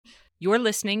You're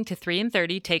listening to 3 in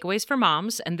 30 Takeaways for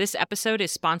Moms, and this episode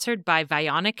is sponsored by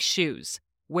Vionic Shoes,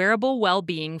 wearable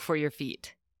well-being for your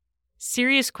feet.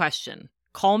 Serious question.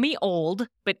 Call me old,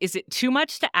 but is it too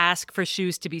much to ask for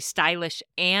shoes to be stylish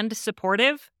and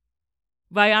supportive?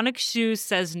 Vionic Shoes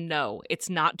says no, it's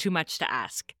not too much to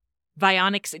ask.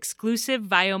 Vionic's exclusive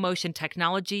VioMotion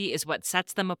technology is what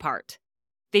sets them apart.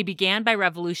 They began by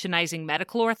revolutionizing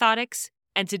medical orthotics,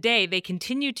 and today they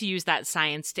continue to use that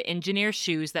science to engineer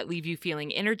shoes that leave you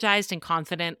feeling energized and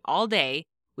confident all day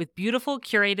with beautiful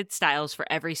curated styles for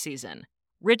every season.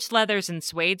 Rich leathers and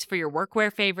suedes for your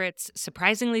workwear favorites,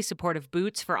 surprisingly supportive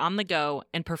boots for on the go,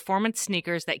 and performance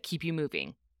sneakers that keep you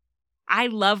moving. I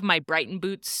love my Brighton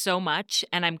boots so much,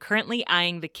 and I'm currently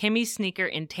eyeing the Kimmy sneaker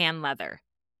in tan leather.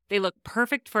 They look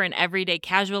perfect for an everyday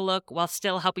casual look while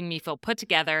still helping me feel put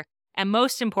together and,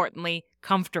 most importantly,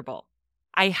 comfortable.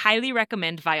 I highly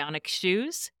recommend Vionic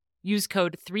Shoes. Use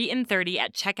code 3in30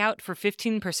 at checkout for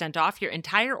 15% off your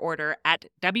entire order at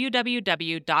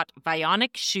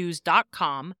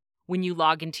www.vionicshoes.com when you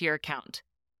log into your account.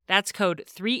 That's code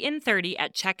 3in30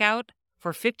 at checkout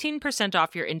for 15%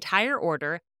 off your entire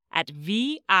order at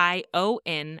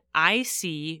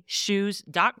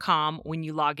vionicshoes.com when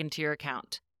you log into your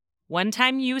account.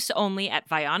 One-time use only at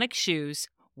Vionic Shoes,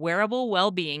 wearable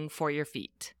well-being for your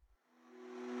feet.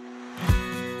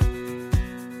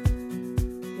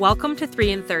 Welcome to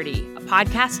 3 in 30, a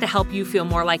podcast to help you feel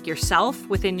more like yourself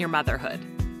within your motherhood.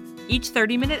 Each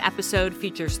 30-minute episode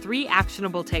features 3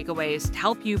 actionable takeaways to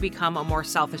help you become a more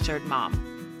self-assured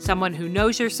mom, someone who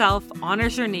knows yourself,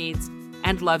 honors your needs,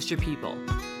 and loves your people.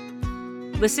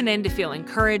 Listen in to feel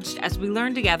encouraged as we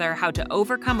learn together how to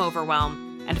overcome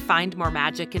overwhelm and find more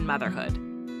magic in motherhood.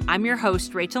 I'm your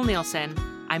host, Rachel Nielsen.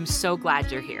 I'm so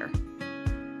glad you're here.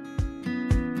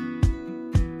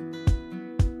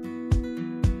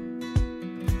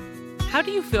 How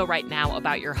do you feel right now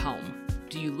about your home?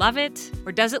 Do you love it,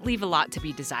 or does it leave a lot to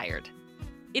be desired?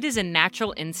 It is a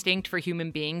natural instinct for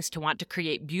human beings to want to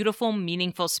create beautiful,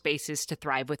 meaningful spaces to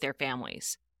thrive with their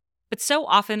families. But so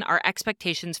often, our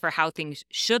expectations for how things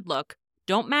should look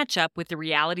don't match up with the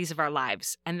realities of our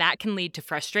lives, and that can lead to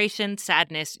frustration,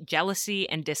 sadness, jealousy,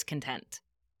 and discontent.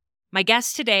 My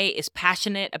guest today is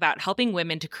passionate about helping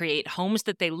women to create homes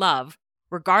that they love,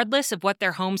 regardless of what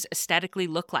their homes aesthetically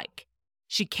look like.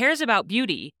 She cares about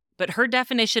beauty, but her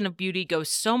definition of beauty goes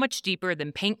so much deeper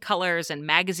than paint colors and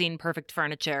magazine-perfect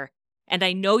furniture, and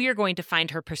I know you're going to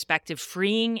find her perspective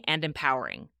freeing and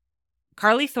empowering.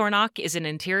 Carly Thornock is an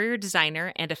interior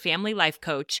designer and a family life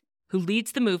coach who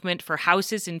leads the movement for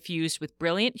houses infused with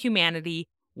brilliant humanity,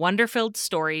 wonder-filled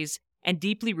stories, and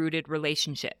deeply rooted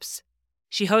relationships.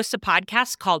 She hosts a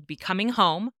podcast called Becoming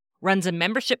Home, runs a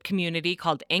membership community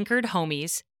called Anchored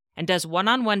Homies, and does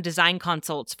one-on-one design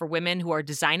consults for women who are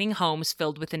designing homes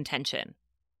filled with intention.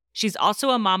 She's also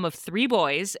a mom of 3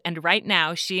 boys, and right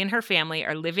now she and her family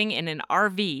are living in an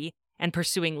RV and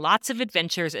pursuing lots of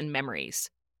adventures and memories.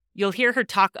 You'll hear her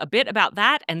talk a bit about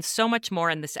that and so much more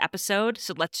in this episode,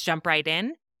 so let's jump right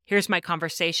in. Here's my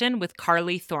conversation with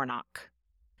Carly Thornock.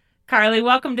 Carly,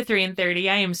 welcome to 3 in 30.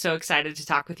 I am so excited to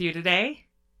talk with you today.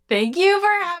 Thank you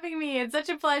for having me. It's such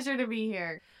a pleasure to be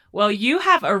here. Well, you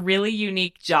have a really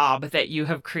unique job that you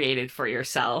have created for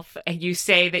yourself. And you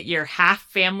say that you're half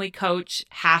family coach,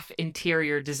 half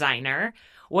interior designer.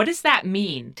 What does that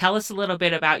mean? Tell us a little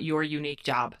bit about your unique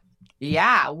job.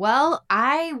 Yeah, well,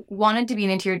 I wanted to be an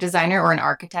interior designer or an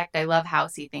architect. I love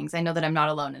housey things. I know that I'm not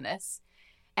alone in this.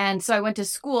 And so I went to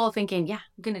school thinking, yeah,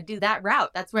 I'm going to do that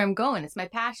route. That's where I'm going. It's my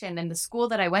passion. And the school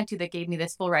that I went to that gave me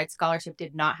this full ride scholarship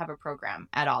did not have a program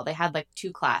at all. They had like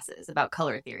 2 classes about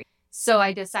color theory. So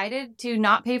I decided to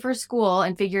not pay for school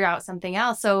and figure out something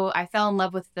else. So I fell in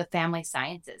love with the family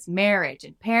sciences, marriage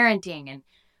and parenting and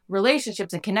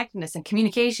relationships and connectedness and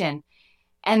communication.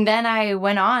 And then I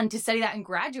went on to study that in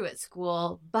graduate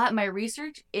school. But my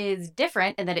research is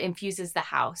different in that it infuses the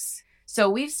house. So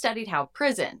we've studied how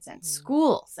prisons and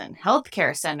schools and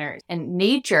healthcare centers and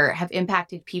nature have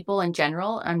impacted people in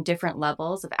general on different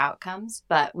levels of outcomes.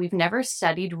 But we've never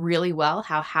studied really well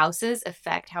how houses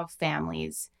affect how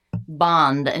families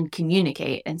bond and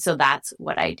communicate. And so that's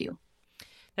what I do.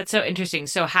 That's so interesting.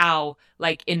 So how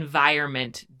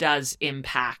environment does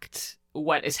impact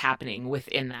what is happening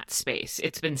within that space.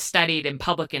 It's been studied in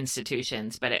public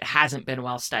institutions, but it hasn't been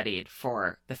well studied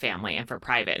for the family and for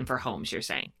private and for homes, you're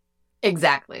saying.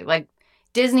 Exactly. Like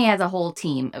Disney has a whole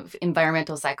team of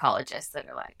environmental psychologists that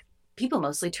are like, people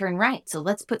mostly turn right. So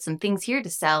let's put some things here to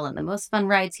sell and the most fun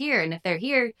rides here. And if they're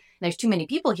here, and there's too many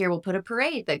people here, we'll put a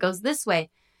parade that goes this way.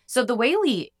 So the way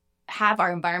we have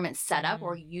our environment set up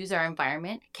or use our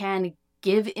environment can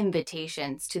give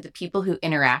invitations to the people who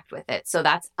interact with it. So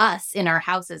that's us in our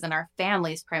houses and our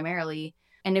families primarily.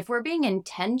 And if we're being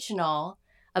intentional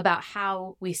about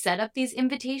how we set up these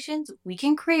invitations, we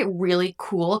can create really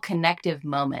cool connective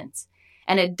moments.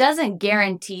 And it doesn't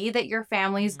guarantee that your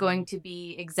family is going to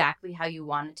be exactly how you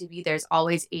want it to be. There's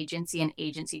always agency, and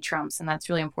agency trumps, and that's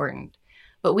really important.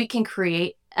 But we can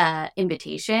create an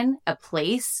invitation, a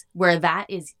place where that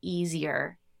is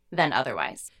easier than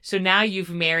otherwise. So now you've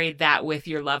married that with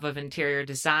your love of interior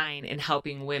design and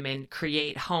helping women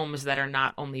create homes that are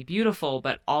not only beautiful,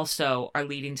 but also are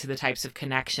leading to the types of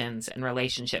connections and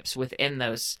relationships within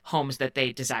those homes that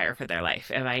they desire for their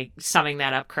life. Am I summing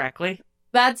that up correctly?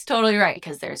 That's totally right,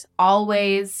 because there's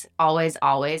always, always,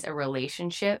 always a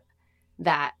relationship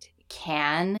that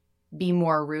can be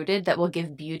more rooted, that will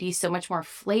give beauty so much more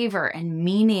flavor and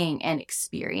meaning and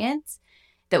experience,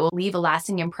 that will leave a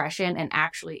lasting impression and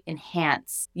actually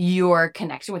enhance your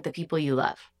connection with the people you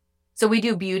love. So we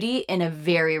do beauty in a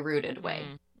very rooted way.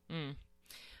 Mm-hmm.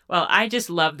 Well, I just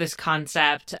love this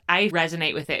concept. I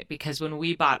resonate with it because when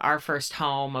we bought our first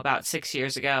home about 6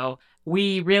 years ago,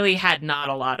 we really had not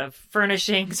a lot of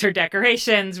furnishings or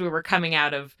decorations. We were coming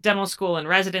out of dental school and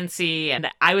residency, and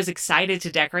I was excited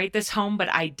to decorate this home, but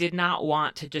I did not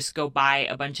want to just go buy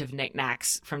a bunch of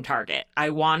knickknacks from Target.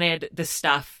 I wanted the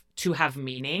stuff to have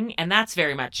meaning, and that's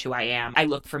very much who I am. I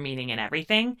look for meaning in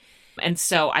everything. And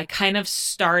so I kind of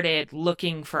started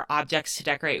looking for objects to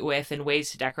decorate with and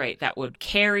ways to decorate that would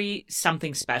carry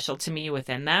something special to me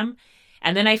within them.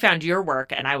 And then I found your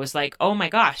work and I was like, oh my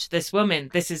gosh, this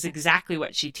woman, this is exactly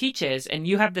what she teaches. And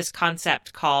you have this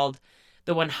concept called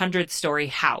the 100-story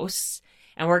house.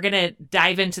 And we're going to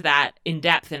dive into that in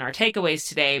depth in our takeaways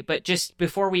today. But just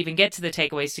before we even get to the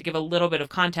takeaways, to give a little bit of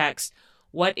context,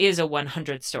 what is a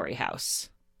 100-story house?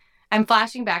 I'm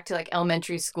flashing back to like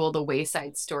elementary school, the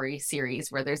Wayside Story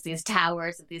series, where there's these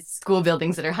towers, these school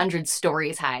buildings that are 100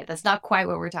 stories high. That's not quite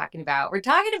what we're talking about. We're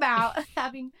talking about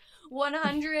having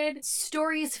 100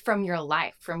 stories from your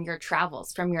life, from your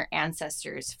travels, from your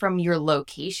ancestors, from your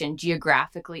location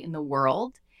geographically in the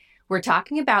world. We're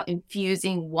talking about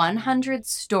infusing 100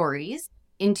 stories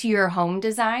into your home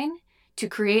design to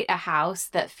create a house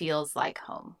that feels like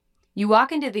home. You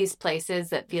walk into these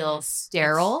places that feel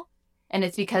sterile, and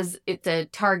it's because it's a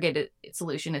Target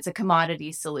solution. It's a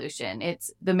commodity solution. It's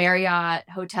the Marriott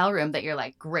hotel room that you're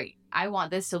like, great, I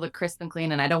want this to look crisp and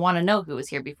clean, and I don't want to know who was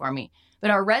here before me.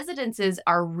 But our residences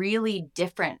are really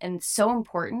different, and it's so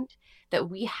important that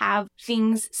we have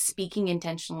things speaking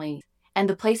intentionally. And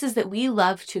the places that we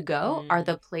love to go are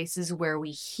the places where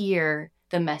we hear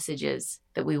the messages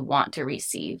that we want to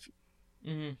receive.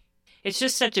 Mm-hmm. It's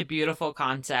just such a beautiful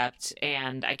concept,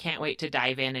 and I can't wait to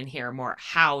dive in and hear more.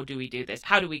 How do we do this?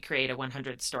 How do we create a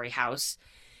 100-story house?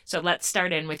 So let's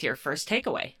start in with your first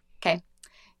takeaway. Okay.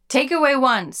 Takeaway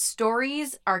 1,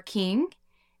 stories are king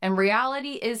and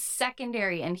reality is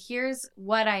secondary. And here's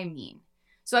what I mean.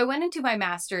 So I went into my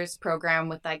master's program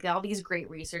with like all these great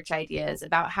research ideas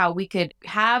about how we could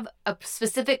have a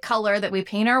specific color that we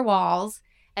paint our walls,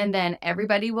 and then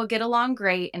everybody will get along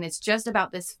great. And it's just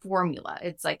about this formula.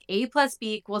 It's like A plus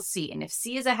B equals C. And if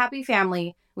C is a happy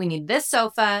family, we need this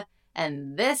sofa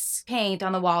and this paint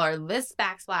on the wall or this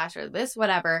backsplash or this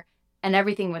whatever, and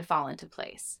everything would fall into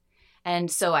place.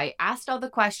 And so I asked all the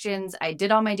questions, I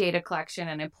did all my data collection,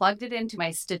 and I plugged it into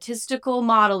my statistical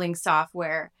modeling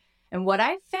software. And what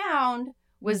I found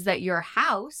was that your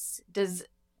house does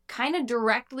kind of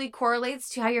directly correlates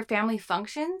to how your family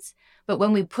functions. But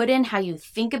when we put in how you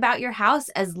think about your house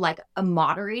as like a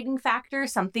moderating factor,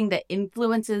 something that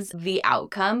influences the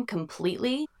outcome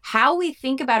completely, how we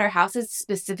think about our houses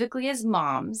specifically as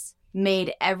moms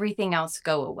made everything else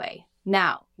go away.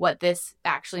 Now, what this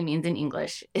actually means in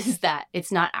English is that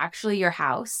it's not actually your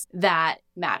house that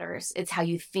matters. It's how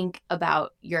you think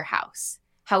about your house.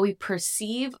 How we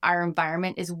perceive our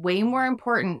environment is way more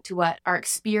important to what our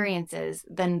experience is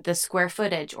than the square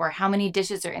footage or how many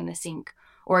dishes are in the sink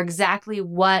or exactly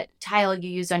what tile you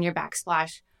used on your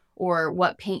backsplash or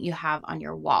what paint you have on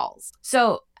your walls.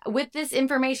 So with this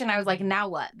information, I was like, now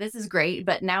what? This is great,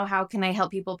 but now how can I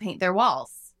help people paint their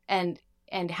walls? And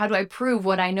how do I prove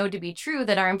what I know to be true,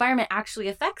 that our environment actually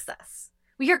affects us?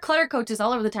 We hear clutter coaches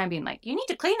all over the time being like, you need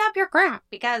to clean up your crap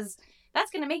because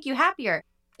that's going to make you happier.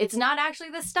 It's not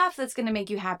actually the stuff that's going to make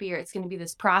you happier. It's going to be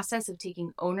this process of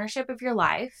taking ownership of your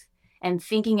life and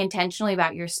thinking intentionally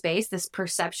about your space, this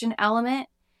perception element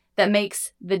that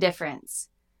makes the difference.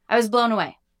 I was blown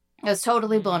away. I was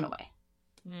totally blown away.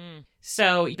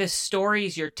 So the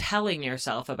stories you're telling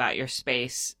yourself about your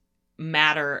space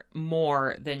matter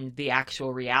more than the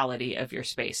actual reality of your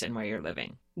space and where you're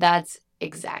living. That's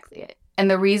exactly it. And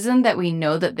the reason that we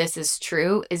know that this is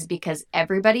true is because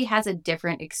everybody has a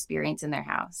different experience in their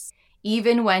house.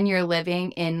 Even when you're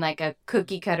living in like a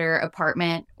cookie cutter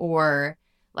apartment or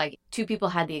like two people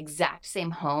had the exact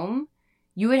same home,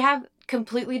 you would have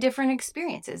completely different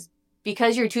experiences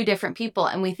because you're two different people.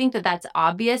 And we think that that's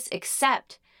obvious,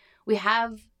 except we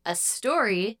have a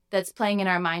story that's playing in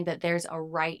our mind that there's a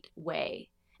right way.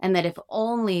 And that if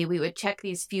only we would check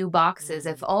these few boxes,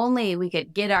 if only we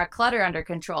could get our clutter under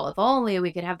control, if only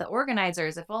we could have the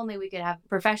organizers, if only we could have a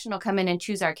professional come in and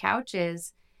choose our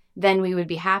couches, then we would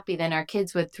be happy, then our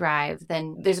kids would thrive,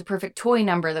 then there's a perfect toy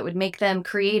number that would make them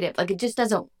creative. Like, it just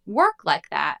doesn't work like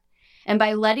that. And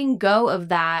by letting go of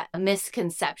that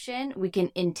misconception, we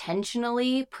can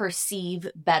intentionally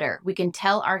perceive better. We can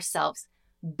tell ourselves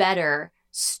better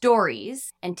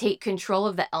stories and take control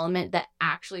of the element that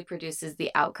actually produces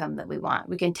the outcome that we want.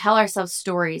 We can tell ourselves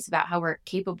stories about how we're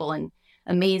capable and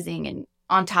amazing and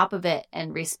on top of it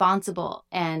and responsible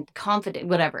and confident,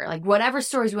 whatever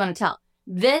stories we want to tell.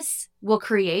 This will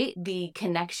create the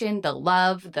connection, the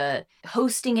love, the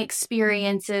hosting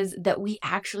experiences that we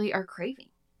actually are craving.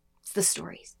 It's the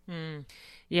stories.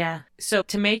 Yeah. So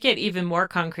to make it even more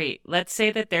concrete, let's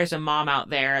say that there's a mom out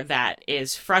there that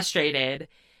is frustrated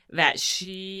that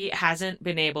she hasn't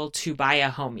been able to buy a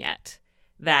home yet,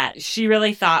 that she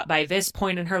really thought by this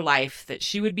point in her life that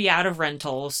she would be out of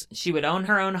rentals, she would own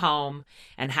her own home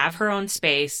and have her own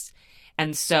space.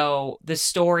 And so the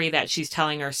story that she's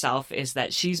telling herself is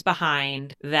that she's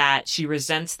behind, that she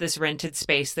resents this rented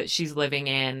space that she's living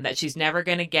in, that she's never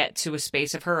going to get to a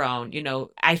space of her own. You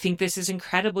know, I think this is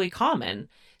incredibly common.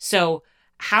 So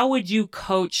how would you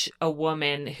coach a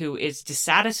woman who is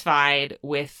dissatisfied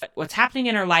with what's happening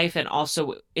in her life and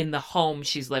also in the home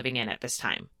she's living in at this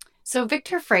time? So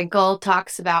Viktor Frankl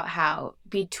talks about how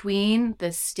between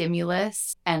the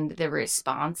stimulus and the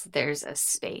response, there's a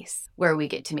space where we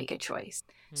get to make a choice.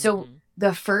 So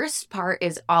the first part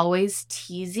is always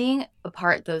teasing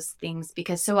apart those things,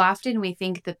 because so often we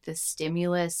think that the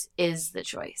stimulus is the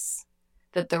choice,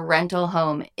 that the rental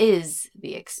home is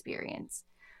the experience.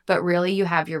 But really, you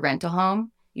have your rental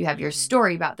home, you have your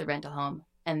story about the rental home,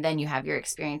 and then you have your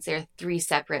experience. They're three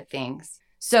separate things.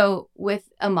 So with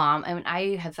a mom, I mean,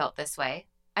 I have felt this way.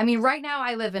 I mean, right now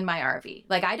I live in my RV.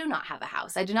 Like, I do not have a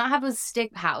house. I do not have a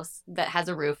stick house that has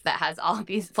a roof, that has all of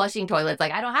these flushing toilets.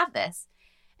 Like, I don't have this.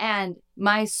 And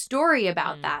my story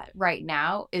about that right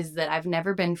now is that I've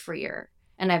never been freer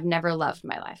and I've never loved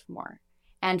my life more.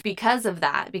 And because of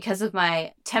that, because of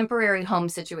my temporary home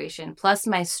situation, plus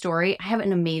my story, I have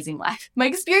an amazing life. My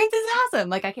experience is awesome.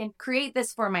 Like, I can create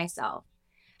this for myself.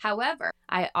 However,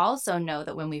 I also know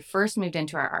that when we first moved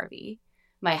into our RV,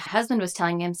 my husband was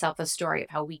telling himself a story of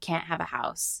how we can't have a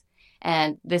house.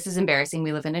 And this is embarrassing.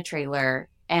 We live in a trailer.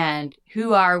 And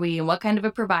who are we? And what kind of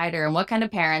a provider? And what kind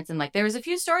of parents? And like, there was a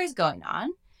few stories going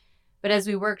on. But as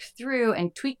we worked through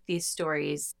and tweaked these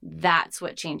stories, that's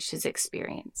what changed his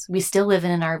experience. We still live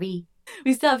in an RV.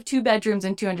 We still have 2 bedrooms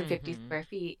and 250 square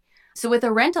feet. So with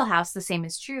a rental house, the same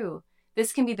is true.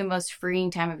 This can be the most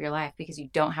freeing time of your life because you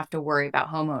don't have to worry about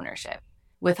home ownership.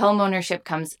 With home ownership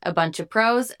comes a bunch of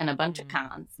pros and a bunch of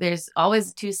cons. There's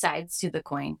always 2 sides to the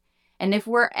coin. And if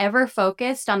we're ever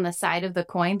focused on the side of the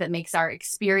coin that makes our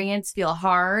experience feel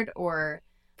hard or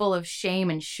full of shame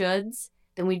and shoulds,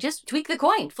 then we just tweak the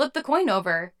coin, flip the coin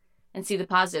over and see the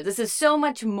positive. This is so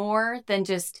much more than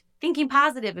just thinking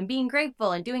positive and being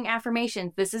grateful and doing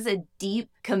affirmations. This is a deep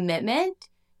commitment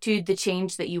to the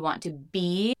change that you want to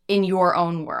be in your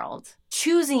own world.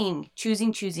 Choosing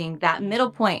that middle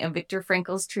point of Viktor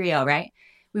Frankl's trio, right?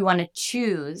 We want to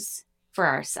choose for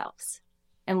ourselves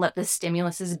and let the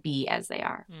stimuluses be as they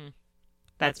are.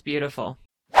 That's beautiful.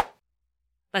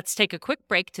 Let's take a quick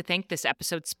break to thank this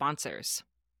episode's sponsors.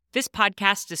 This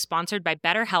podcast is sponsored by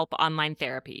BetterHelp Online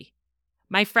Therapy.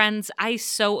 My friends, I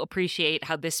so appreciate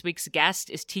how this week's guest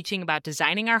is teaching about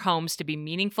designing our homes to be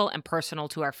meaningful and personal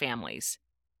to our families.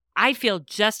 I feel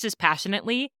just as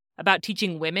passionately about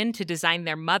teaching women to design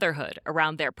their motherhood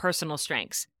around their personal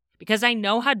strengths, because I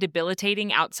know how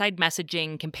debilitating outside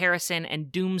messaging, comparison,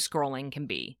 and doom scrolling can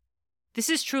be. This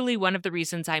is truly one of the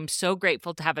reasons I'm so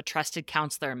grateful to have a trusted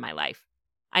counselor in my life.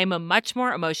 I am a much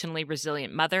more emotionally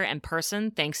resilient mother and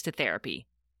person thanks to therapy.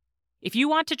 If you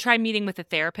want to try meeting with a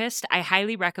therapist, I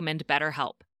highly recommend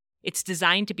BetterHelp. It's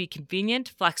designed to be convenient,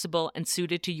 flexible, and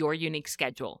suited to your unique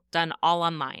schedule, done all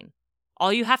online.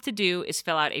 All you have to do is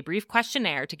fill out a brief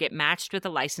questionnaire to get matched with a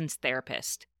licensed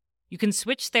therapist. You can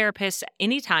switch therapists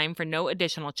anytime for no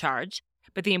additional charge,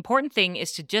 but the important thing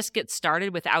is to just get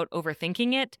started without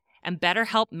overthinking it, and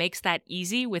BetterHelp makes that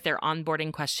easy with their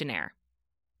onboarding questionnaire.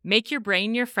 Make your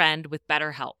brain your friend with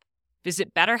BetterHelp.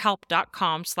 Visit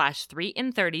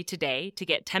betterhelp.com/3in30 today to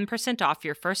get 10% off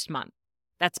your first month.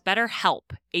 That's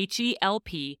BetterHelp,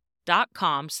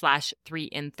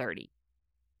 HELP.com/3in30.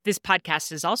 This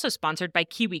podcast is also sponsored by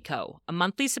KiwiCo, a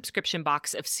monthly subscription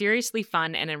box of seriously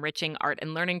fun and enriching art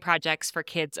and learning projects for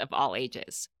kids of all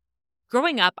ages.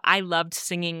 Growing up, I loved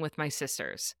singing with my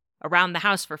sisters. Around the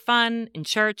house for fun, in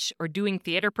church, or doing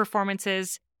theater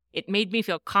performances, it made me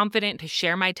feel confident to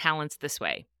share my talents this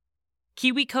way.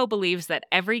 KiwiCo believes that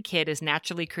every kid is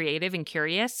naturally creative and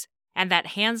curious, and that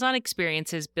hands-on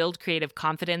experiences build creative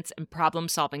confidence and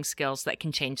problem-solving skills that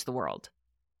can change the world.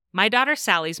 My daughter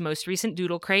Sally's most recent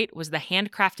doodle crate was the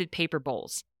handcrafted paper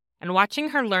bowls, and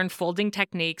watching her learn folding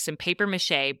techniques and paper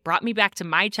mache brought me back to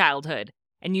my childhood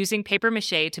and using paper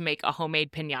mache to make a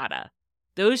homemade piñata.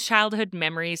 Those childhood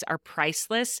memories are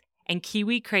priceless, and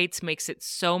Kiwi Crates makes it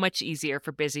so much easier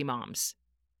for busy moms.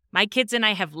 My kids and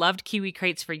I have loved Kiwi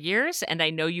Crates for years, and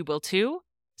I know you will too.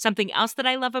 Something else that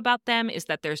I love about them is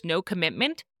that there's no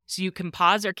commitment, so you can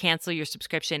pause or cancel your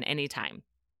subscription anytime.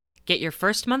 Get your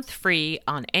first month free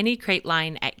on any crate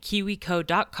line at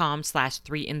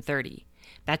kiwico.com/3in30.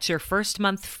 That's your first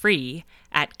month free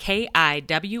at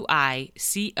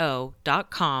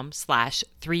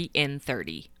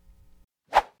kiwico.com/3in30.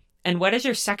 And what is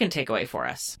your second takeaway for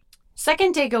us?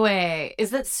 Second takeaway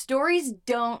is that stories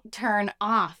don't turn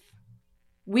off.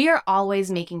 We are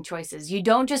always making choices. You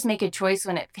don't just make a choice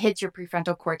when it hits your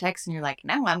prefrontal cortex and you're like,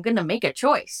 now I'm going to make a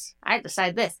choice. I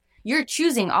decide this. You're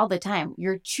choosing all the time.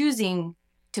 You're choosing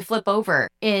to flip over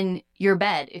in your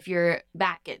bed if your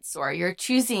back gets sore. You're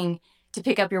choosing to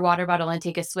pick up your water bottle and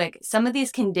take a swig. Some of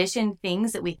these conditioned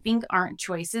things that we think aren't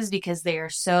choices because they are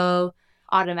so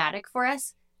automatic for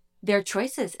us, they're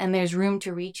choices, and there's room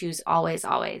to re-choose always,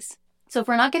 always. So if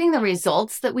we're not getting the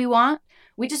results that we want,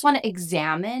 we just want to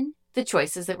examine the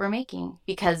choices that we're making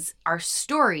because our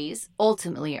stories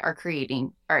ultimately are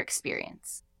creating our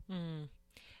experience.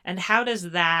 And how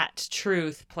does that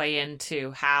truth play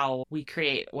into how we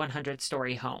create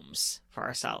 100-story homes for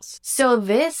ourselves? So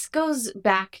this goes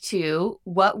back to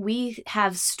what we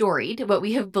have storied, what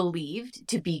we have believed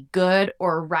to be good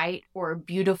or right or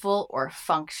beautiful or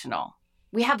functional.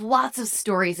 We have lots of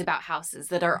stories about houses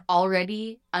that are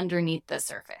already underneath the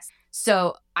surface.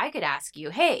 So I could ask you,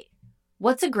 hey,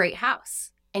 what's a great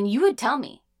house? And you would tell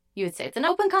me. You would say, it's an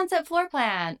open concept floor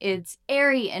plan. It's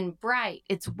airy and bright.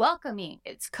 It's welcoming.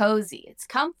 It's cozy. It's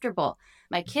comfortable.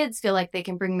 My kids feel like they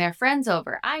can bring their friends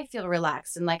over. I feel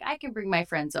relaxed and like I can bring my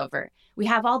friends over. We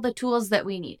have all the tools that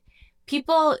we need.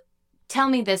 People tell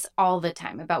me this all the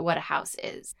time about what a house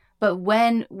is. But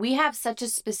when we have such a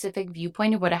specific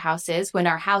viewpoint of what a house is, when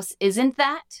our house isn't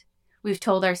that, we've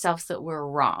told ourselves that we're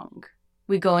wrong.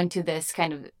 We go into this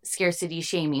kind of scarcity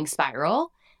shaming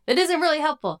spiral that isn't really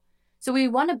helpful. So we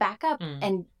want to back up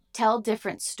and tell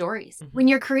different stories. When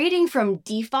you're creating from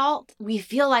default, we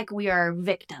feel like we are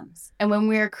victims. And when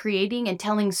we're creating and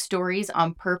telling stories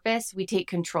on purpose, we take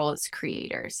control as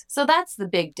creators. So that's the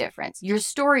big difference. Your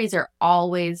stories are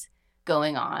always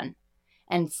going on.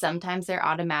 And sometimes they're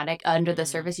automatic under the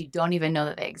surface. You don't even know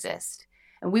that they exist.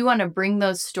 And we want to bring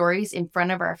those stories in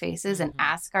front of our faces and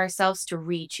ask ourselves to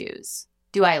re-choose.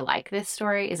 Do I like this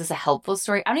story? Is this a helpful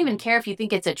story? I don't even care if you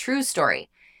think it's a true story.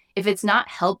 If it's not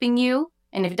helping you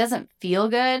and if it doesn't feel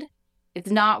good,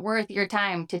 it's not worth your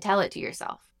time to tell it to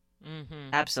yourself.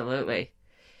 Absolutely.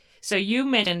 So you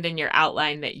mentioned in your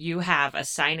outline that you have a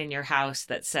sign in your house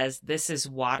that says, this is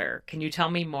water. Can you tell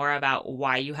me more about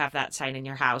why you have that sign in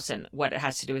your house and what it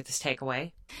has to do with this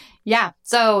takeaway? Yeah.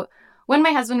 So when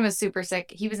my husband was super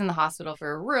sick, he was in the hospital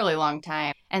for a really long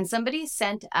time. And somebody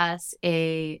sent us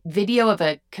a video of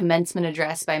a commencement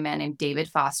address by a man named David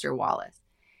Foster Wallace.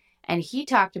 And he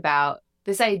talked about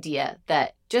this idea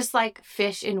that just like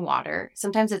fish in water,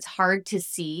 sometimes it's hard to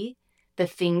see the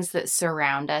things that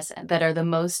surround us that are the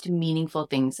most meaningful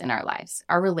things in our lives,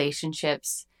 our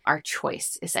relationships, our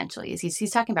choice, essentially.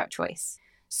 He's talking about choice.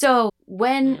 So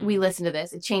when we listened to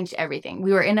this, it changed everything.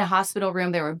 We were in a hospital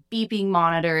room. There were beeping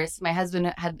monitors. My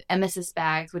husband had emesis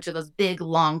bags, which are those big,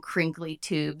 long, crinkly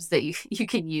tubes that you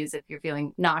can use if you're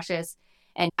feeling nauseous.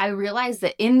 And I realized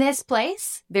that in this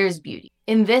place, there's beauty.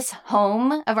 In this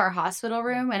home of our hospital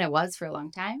room, and it was for a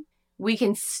long time, we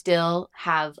can still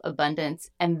have abundance.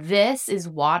 And this is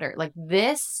water. Like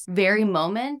this very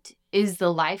moment is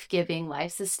the life-giving,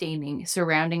 life-sustaining,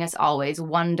 surrounding us always,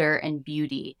 wonder and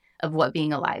beauty of what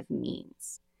being alive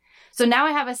means. So now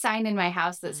I have a sign in my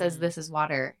house that says, this is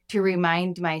water, to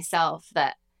remind myself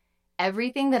that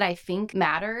everything that I think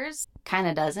matters kind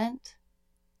of doesn't.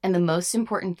 And the most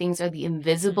important things are the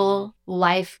invisible,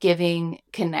 life-giving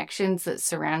connections that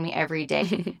surround me every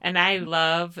day. And I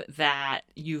love that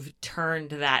you've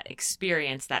turned that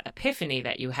experience, that epiphany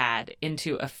that you had,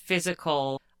 into a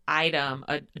physical item,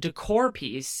 a decor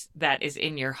piece that is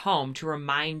in your home to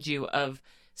remind you of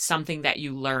something that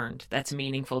you learned that's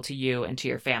meaningful to you and to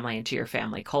your family and to your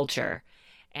family culture.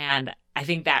 And I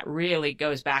think that really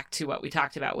goes back to what we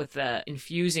talked about with the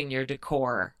infusing your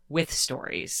decor with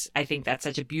stories. I think that's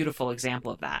such a beautiful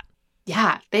example of that.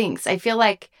 Yeah, thanks. I feel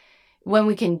like when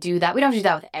we can do that, we don't have to do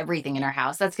that with everything in our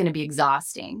house. That's going to be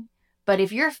exhausting. But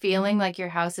if you're feeling like your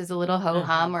house is a little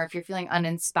ho-hum, or if you're feeling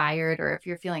uninspired, or if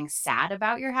you're feeling sad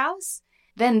about your house,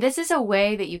 then this is a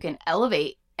way that you can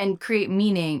elevate and create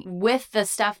meaning with the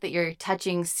stuff that you're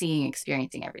touching, seeing,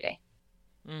 experiencing every day.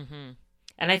 Mm-hmm.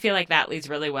 And I feel like that leads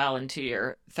really well into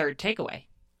your third takeaway.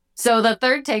 So the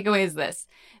third takeaway is this,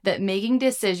 that making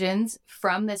decisions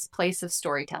from this place of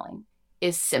storytelling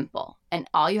is simple. And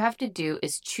all you have to do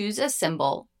is choose a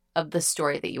symbol of the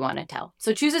story that you want to tell.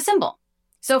 So choose a symbol.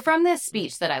 So from this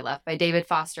speech that I left by David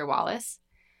Foster Wallace,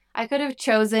 I could have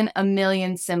chosen a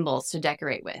million symbols to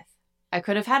decorate with. I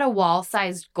could have had a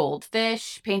wall-sized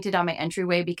goldfish painted on my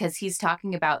entryway because he's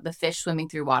talking about the fish swimming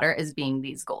through water as being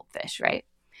these goldfish, right?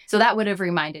 So that would have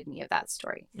reminded me of that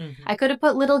story. Mm-hmm. I could have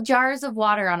put little jars of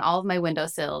water on all of my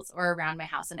windowsills or around my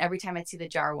house. And every time I'd see the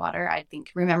jar of water, I'd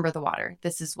think, remember the water.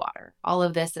 This is water. All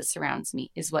of this that surrounds me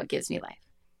is what gives me life.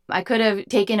 I could have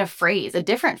taken a phrase, a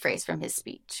different phrase from his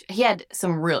speech. He had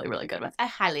some really, really good ones. I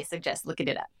highly suggest looking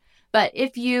it up. But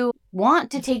if you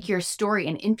want to take your story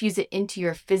and infuse it into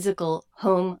your physical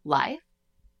home life,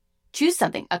 choose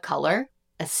something, a color,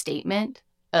 a statement,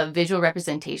 a visual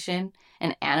representation,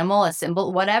 an animal, a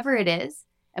symbol, whatever it is,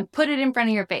 and put it in front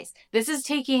of your face. This is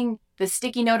taking the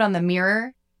sticky note on the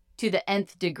mirror to the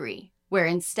nth degree, where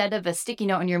instead of a sticky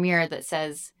note on your mirror that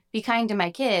says, be kind to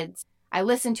my kids, I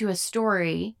listened to a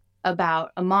story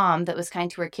about a mom that was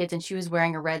kind to her kids and she was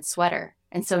wearing a red sweater.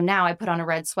 And so now I put on a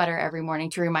red sweater every morning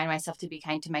to remind myself to be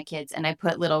kind to my kids. And I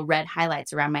put little red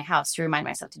highlights around my house to remind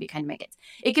myself to be kind to my kids.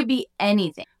 It could be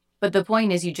anything. But the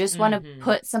point is you just want to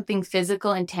put something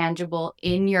physical and tangible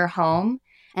in your home.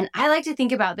 And I like to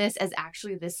think about this as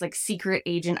actually this like secret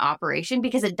agent operation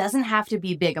because it doesn't have to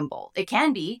be big and bold. It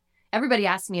can be. Everybody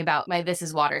asks me about my This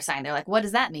Is Water sign. They're like, what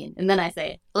does that mean? And then I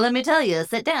say, let me tell you,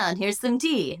 sit down. Here's some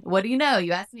tea. What do you know?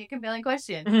 You asked me a compelling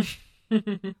question.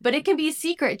 But it can be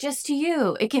secret just to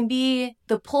you. It can be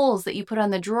the pulls that you put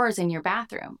on the drawers in your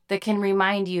bathroom that can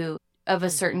remind you of a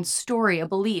certain story, a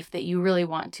belief that you really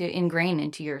want to ingrain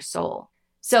into your soul.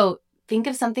 So think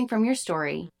of something from your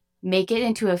story, make it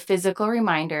into a physical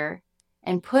reminder,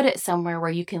 and put it somewhere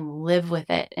where you can live with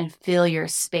it and fill your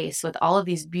space with all of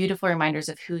these beautiful reminders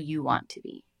of who you want to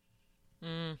be.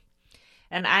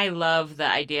 And I love the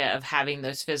idea of having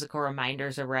those physical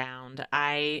reminders around.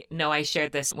 I know I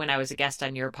shared this when I was a guest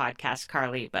on your podcast,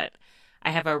 Carly, but I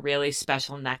have a really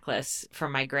special necklace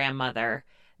from my grandmother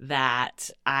that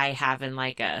I have in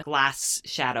like a glass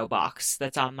shadow box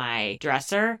that's on my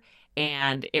dresser.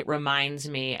 And it reminds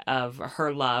me of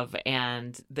her love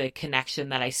and the connection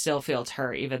that I still feel to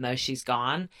her, even though she's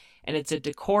gone. And it's a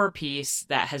decor piece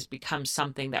that has become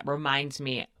something that reminds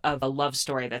me of a love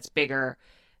story that's bigger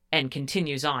and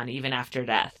continues on even after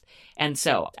death. And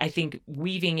so I think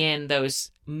weaving in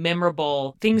those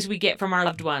memorable things we get from our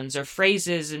loved ones or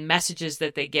phrases and messages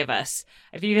that they give us.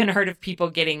 I've even heard of people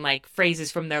getting like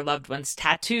phrases from their loved ones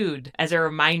tattooed as a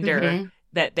reminder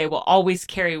that they will always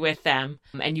carry with them.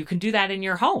 And you can do that in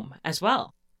your home as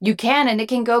well. You can, and it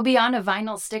can go beyond a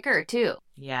vinyl sticker too.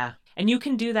 Yeah. And you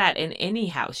can do that in any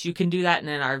house. You can do that in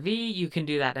an RV. You can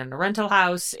do that in a rental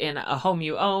house, in a home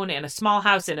you own, in a small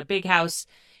house, in a big house.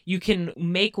 You can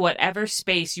make whatever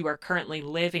space you are currently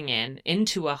living in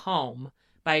into a home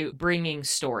by bringing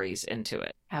stories into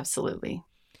it. Absolutely.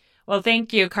 Well,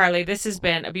 thank you, Carly. This has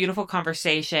been a beautiful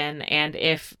conversation. And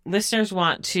if listeners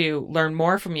want to learn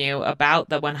more from you about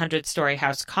the 100-story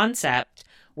house concept,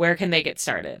 where can they get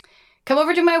started? Come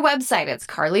over to my website. It's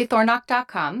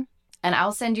carlythornock.com. And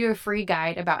I'll send you a free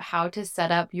guide about how to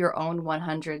set up your own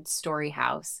 100-story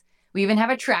house. We even have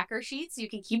a tracker sheet so you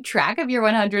can keep track of your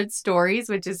 100 stories,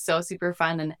 which is so super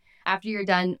fun. And after you're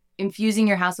done infusing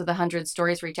your house with 100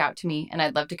 stories, reach out to me, and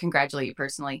I'd love to congratulate you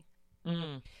personally.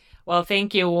 Well,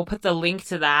 thank you. We'll put the link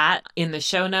to that in the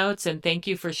show notes. And thank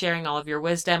you for sharing all of your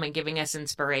wisdom and giving us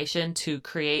inspiration to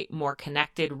create more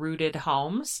connected, rooted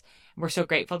homes. We're so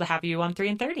grateful to have you on 3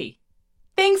 and 30.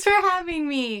 Thanks for having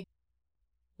me.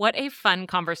 What a fun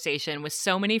conversation with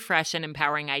so many fresh and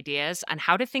empowering ideas on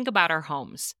how to think about our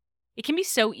homes. It can be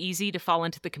so easy to fall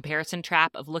into the comparison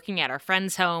trap of looking at our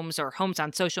friends' homes or homes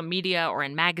on social media or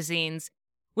in magazines,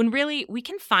 when really we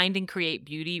can find and create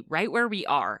beauty right where we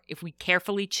are if we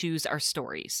carefully choose our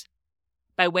stories.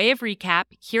 By way of recap,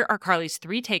 here are Carly's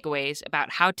 3 takeaways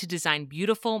about how to design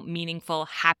beautiful, meaningful,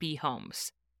 happy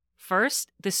homes.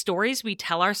 First, the stories we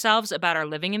tell ourselves about our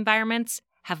living environments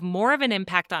have more of an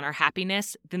impact on our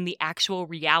happiness than the actual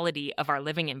reality of our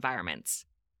living environments.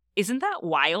 Isn't that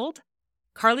wild?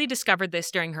 Carly discovered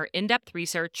this during her in-depth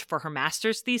research for her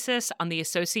master's thesis on the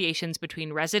associations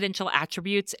between residential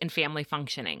attributes and family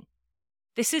functioning.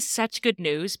 This is such good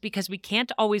news because we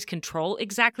can't always control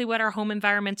exactly what our home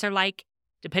environments are like,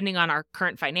 depending on our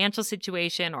current financial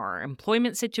situation or our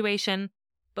employment situation,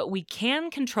 but we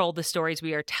can control the stories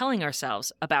we are telling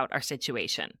ourselves about our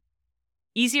situation.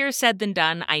 Easier said than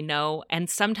done, I know, and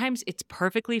sometimes it's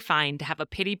perfectly fine to have a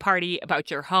pity party about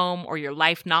your home or your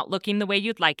life not looking the way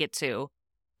you'd like it to.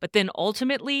 But then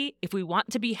ultimately, if we want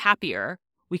to be happier,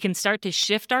 we can start to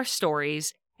shift our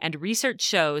stories, and research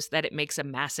shows that it makes a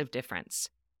massive difference.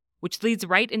 Which leads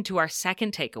right into our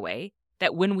second takeaway,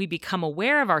 that when we become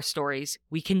aware of our stories,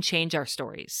 we can change our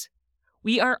stories.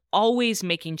 We are always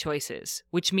making choices,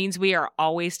 which means we are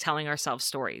always telling ourselves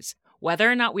stories,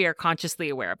 whether or not we are consciously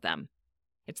aware of them.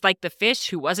 It's like the fish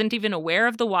who wasn't even aware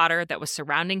of the water that was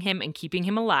surrounding him and keeping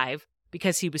him alive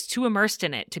because he was too immersed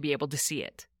in it to be able to see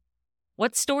it.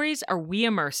 What stories are we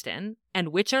immersed in, and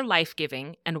which are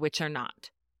life-giving and which are not?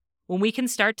 When we can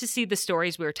start to see the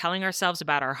stories we are telling ourselves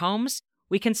about our homes,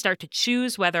 we can start to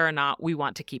choose whether or not we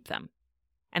want to keep them.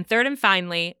 And third and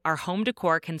finally, our home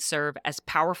decor can serve as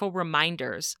powerful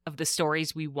reminders of the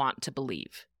stories we want to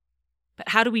believe. But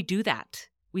how do we do that?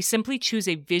 We simply choose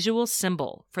a visual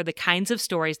symbol for the kinds of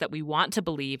stories that we want to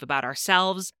believe about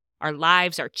ourselves, our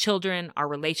lives, our children, our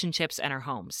relationships, and our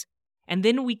homes. And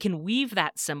then we can weave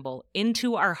that symbol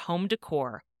into our home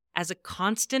decor as a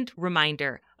constant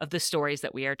reminder of the stories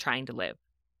that we are trying to live.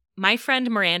 My friend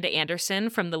Miranda Anderson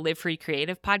from the Live Free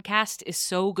Creative podcast is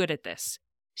so good at this.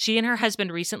 She and her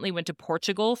husband recently went to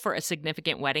Portugal for a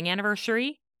significant wedding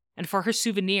anniversary, and for her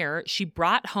souvenir, she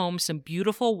brought home some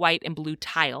beautiful white and blue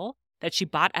tile that she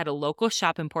bought at a local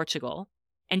shop in Portugal,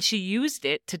 and she used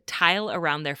it to tile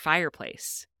around their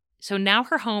fireplace. So now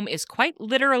her home is quite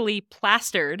literally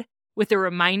plastered with a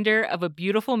reminder of a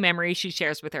beautiful memory she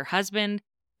shares with her husband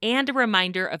and a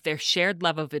reminder of their shared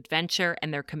love of adventure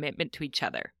and their commitment to each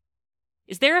other.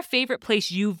 Is there a favorite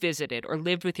place you've visited or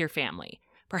lived with your family?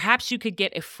 Perhaps you could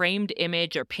get a framed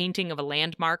image or painting of a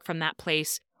landmark from that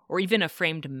place, or even a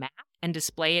framed map, and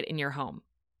display it in your home.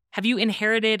 Have you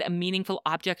inherited a meaningful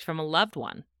object from a loved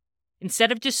one?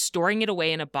 Instead of just storing it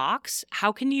away in a box,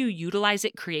 how can you utilize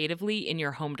it creatively in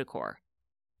your home decor?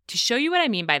 To show you what I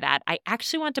mean by that, I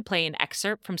actually want to play an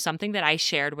excerpt from something that I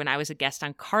shared when I was a guest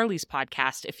on Carly's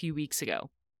podcast a few weeks ago.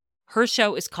 Her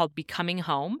show is called Becoming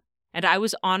Home, and I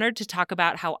was honored to talk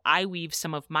about how I weave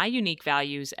some of my unique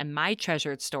values and my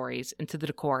treasured stories into the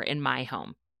decor in my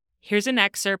home. Here's an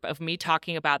excerpt of me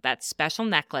talking about that special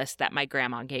necklace that my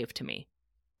grandma gave to me.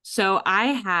 So I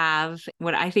have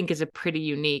what I think is a pretty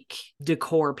unique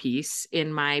decor piece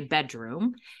in my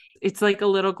bedroom. It's like a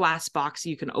little glass box.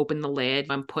 You can open the lid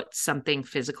and put something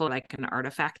physical, like an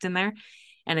artifact in there.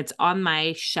 And it's on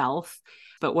my shelf.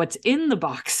 But what's in the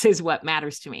box is what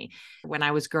matters to me. When I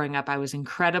was growing up, I was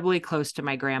incredibly close to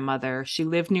my grandmother. She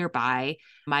lived nearby.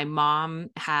 My mom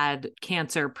had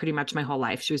cancer pretty much my whole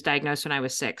life. She was diagnosed when I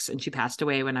was 6, and she passed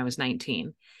away when I was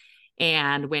 19.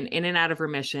 And went in and out of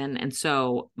remission. And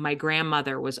so my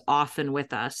grandmother was often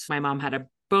with us. My mom had a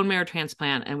bone marrow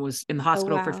transplant and was in the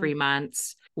hospital for 3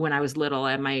 months when I was little,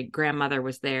 and my grandmother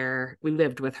was there. We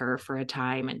lived with her for a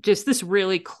time, and just this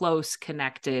really close,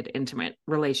 connected, intimate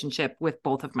relationship with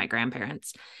both of my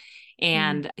grandparents.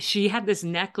 And she had this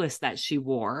necklace that she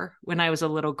wore when I was a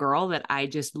little girl that I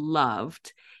just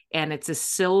loved. And it's a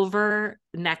silver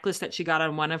necklace that she got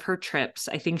on one of her trips.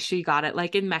 I think she got it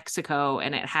like in Mexico,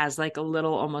 and it has like a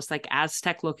little, almost like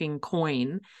Aztec looking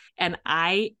coin. And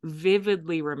I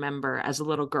vividly remember as a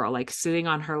little girl, like sitting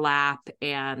on her lap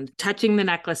and touching the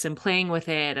necklace and playing with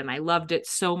it. And I loved it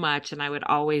so much. And I would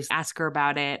always ask her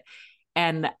about it.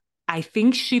 And I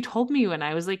think she told me when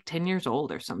I was like 10 years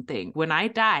old or something, when I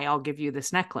die, I'll give you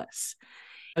this necklace.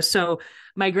 So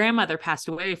my grandmother passed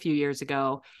away a few years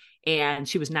ago, and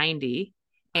she was 90.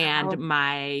 And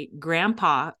my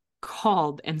grandpa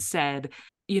called and said,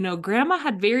 grandma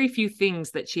had very few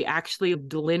things that she actually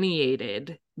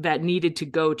delineated that needed to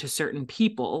go to certain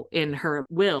people in her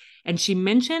will. And she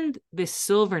mentioned this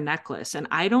silver necklace, and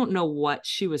I don't know what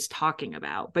she was talking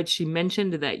about, but she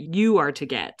mentioned that you are to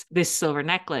get this silver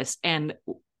necklace. And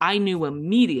I knew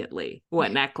immediately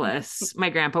what necklace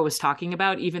my grandpa was talking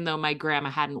about, even though my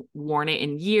grandma hadn't worn it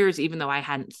in years, even though I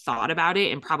hadn't thought about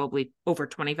it in probably over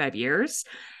 25 years.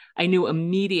 I knew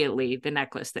immediately the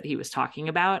necklace that he was talking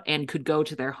about and could go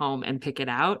to their home and pick it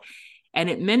out. And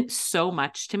it meant so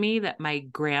much to me that my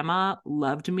grandma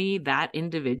loved me that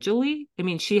individually. I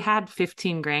mean, she had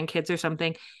 15 grandkids or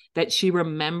something, that she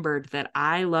remembered that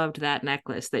I loved that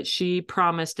necklace, that she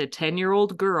promised a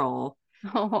 10-year-old girl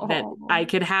that I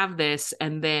could have this.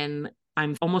 And then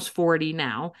I'm almost 40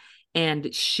 now.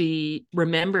 And she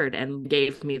remembered and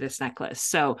gave me this necklace.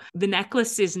 So the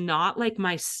necklace is not like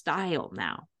my style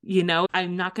now.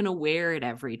 I'm not going to wear it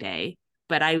every day,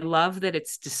 but I love that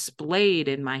it's displayed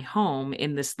in my home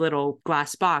in this little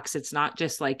glass box. It's not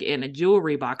just like in a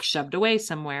jewelry box shoved away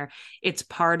somewhere. It's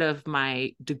part of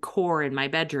my decor in my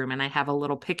bedroom. And I have a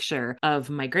little picture of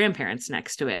my grandparents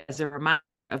next to it as a reminder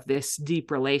of this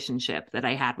deep relationship that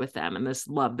I had with them and this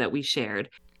love that we shared.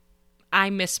 I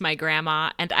miss my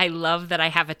grandma, and I love that I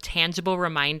have a tangible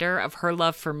reminder of her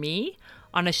love for me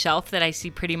on a shelf that I see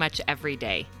pretty much every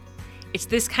day. It's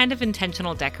this kind of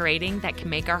intentional decorating that can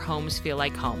make our homes feel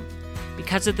like home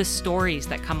because of the stories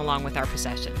that come along with our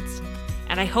possessions.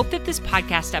 And I hope that this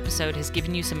podcast episode has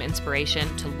given you some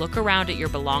inspiration to look around at your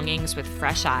belongings with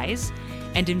fresh eyes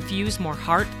and infuse more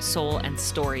heart, soul, and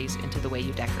stories into the way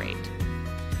you decorate.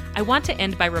 I want to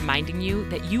end by reminding you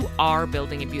that you are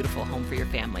building a beautiful home for your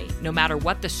family, no matter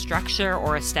what the structure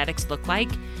or aesthetics look like,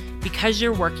 because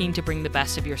you're working to bring the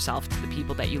best of yourself to the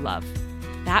people that you love.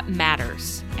 That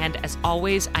matters. And as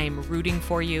always, I am rooting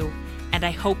for you, and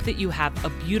I hope that you have a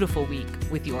beautiful week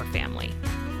with your family.